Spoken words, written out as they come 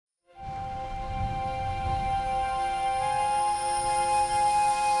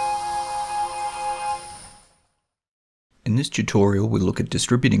In this tutorial, we'll look at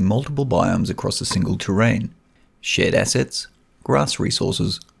distributing multiple biomes across a single terrain, shared assets, grass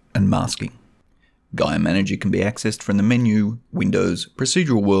resources, and masking. Gaia Manager can be accessed from the menu, Windows,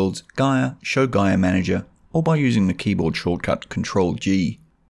 Procedural Worlds, Gaia, Show Gaia Manager, or by using the keyboard shortcut Ctrl-G.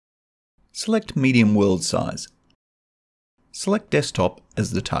 Select Medium World Size. Select Desktop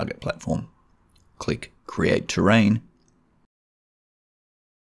as the target platform. Click Create Terrain.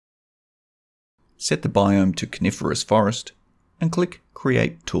 Set the biome to coniferous forest and click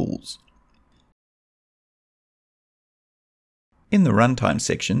Create Tools. In the Runtime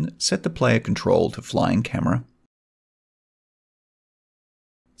section, set the player control to Flying Camera,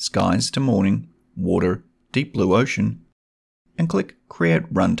 Skies to Morning, Water, Deep Blue Ocean, and click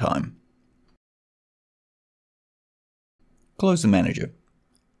Create Runtime. Close the manager.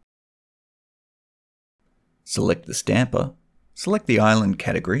 Select the stamper, select the island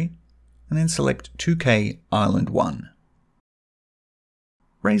category, and then select 2K Island 1.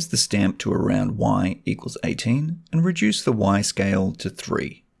 Raise the stamp to around Y equals 18 and reduce the Y scale to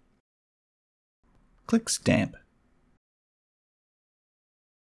 3. Click Stamp.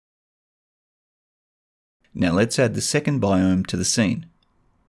 Now let's add the second biome to the scene.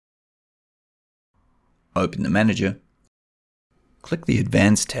 Open the manager, click the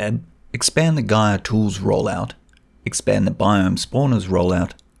Advanced tab, expand the Gaia Tools rollout, expand the Biome Spawners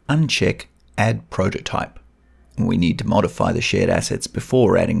rollout, uncheck Add Prototype. We need to modify the shared assets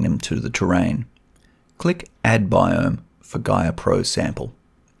before adding them to the terrain. Click Add Biome for Gaia Pro Sample.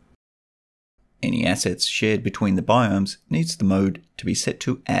 Any assets shared between the biomes needs the mode to be set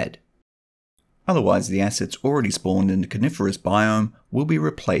to Add. Otherwise, the assets already spawned in the coniferous biome will be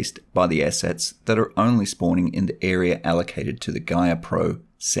replaced by the assets that are only spawning in the area allocated to the Gaia Pro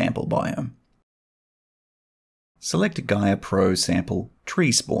Sample biome. Select Gaia Pro Sample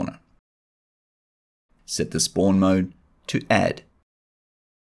Tree Spawner. Set the spawn mode to Add.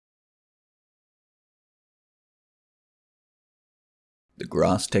 The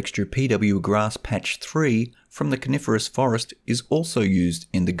grass texture PW Grass Patch 3 from the coniferous forest is also used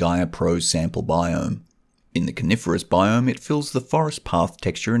in the Gaia Pro Sample biome. In the coniferous biome, it fills the forest path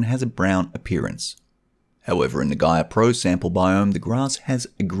texture and has a brown appearance. However, in the Gaia Pro Sample biome, the grass has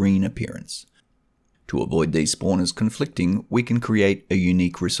a green appearance. To avoid these spawners conflicting, we can create a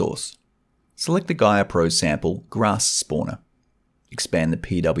unique resource. Select the Gaia Pro Sample Grass Spawner. Expand the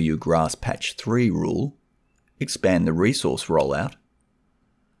PW Grass Patch 3 rule. Expand the resource rollout.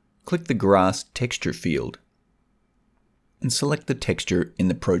 Click the Grass Texture field. And select the texture in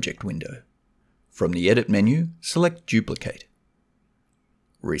the project window. From the Edit menu, select Duplicate.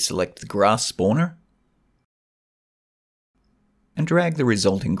 Reselect the Grass Spawner. And drag the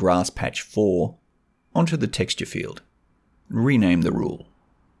resulting Grass Patch 4 onto the texture field. Rename the rule.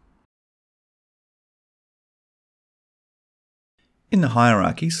 In the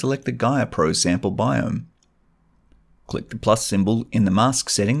hierarchy, select the Gaia Pro Sample biome. Click the plus symbol in the mask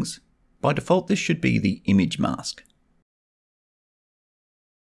settings. By default, this should be the image mask.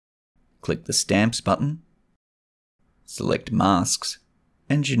 Click the Stamps button. Select Masks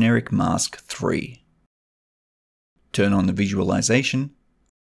and Generic Mask 3. Turn on the visualization.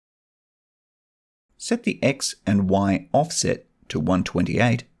 Set the X and Y offset to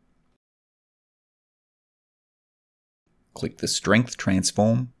 128. Click the Strength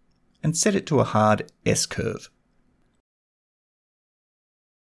transform and set it to a hard S-curve.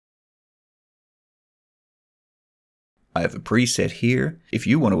 I have a preset here. If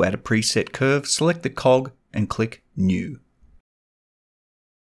you want to add a preset curve, select the cog and click New.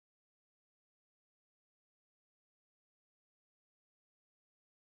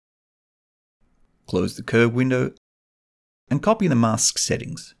 Close the curve window and copy the mask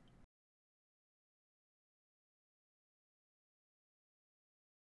settings.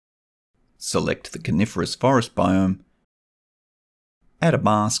 Select the coniferous forest biome, add a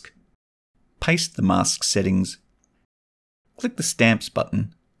mask, paste the mask settings, click the Stamps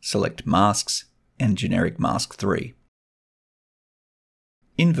button, select Masks and Generic Mask 3.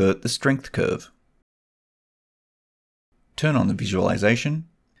 Invert the strength curve. Turn on the visualization.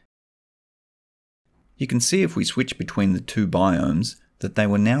 You can see if we switch between the two biomes that they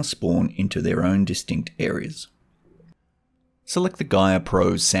will now spawn into their own distinct areas. Select the Gaia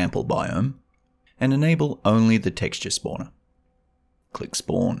Pro Sample biome and enable only the texture spawner. Click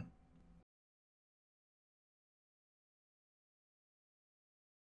Spawn.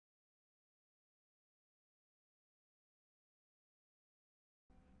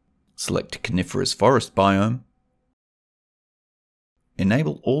 Select Coniferous Forest biome.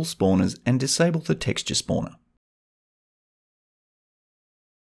 Enable all spawners and disable the texture spawner.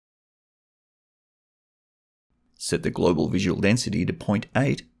 Set the global visual density to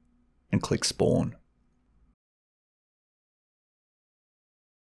 0.8 and click Spawn.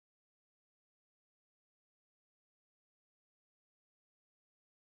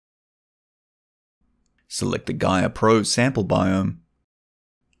 Select the Gaia Pro sample biome,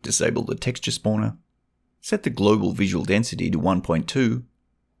 disable the texture spawner, set the global visual density to 1.2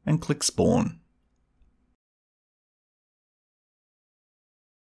 and click Spawn.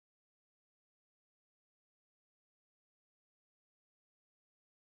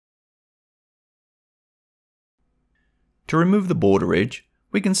 To remove the border edge,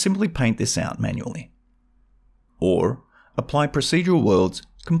 we can simply paint this out manually. Or apply Procedural Worlds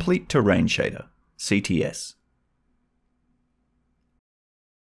Complete Terrain Shader, CTS.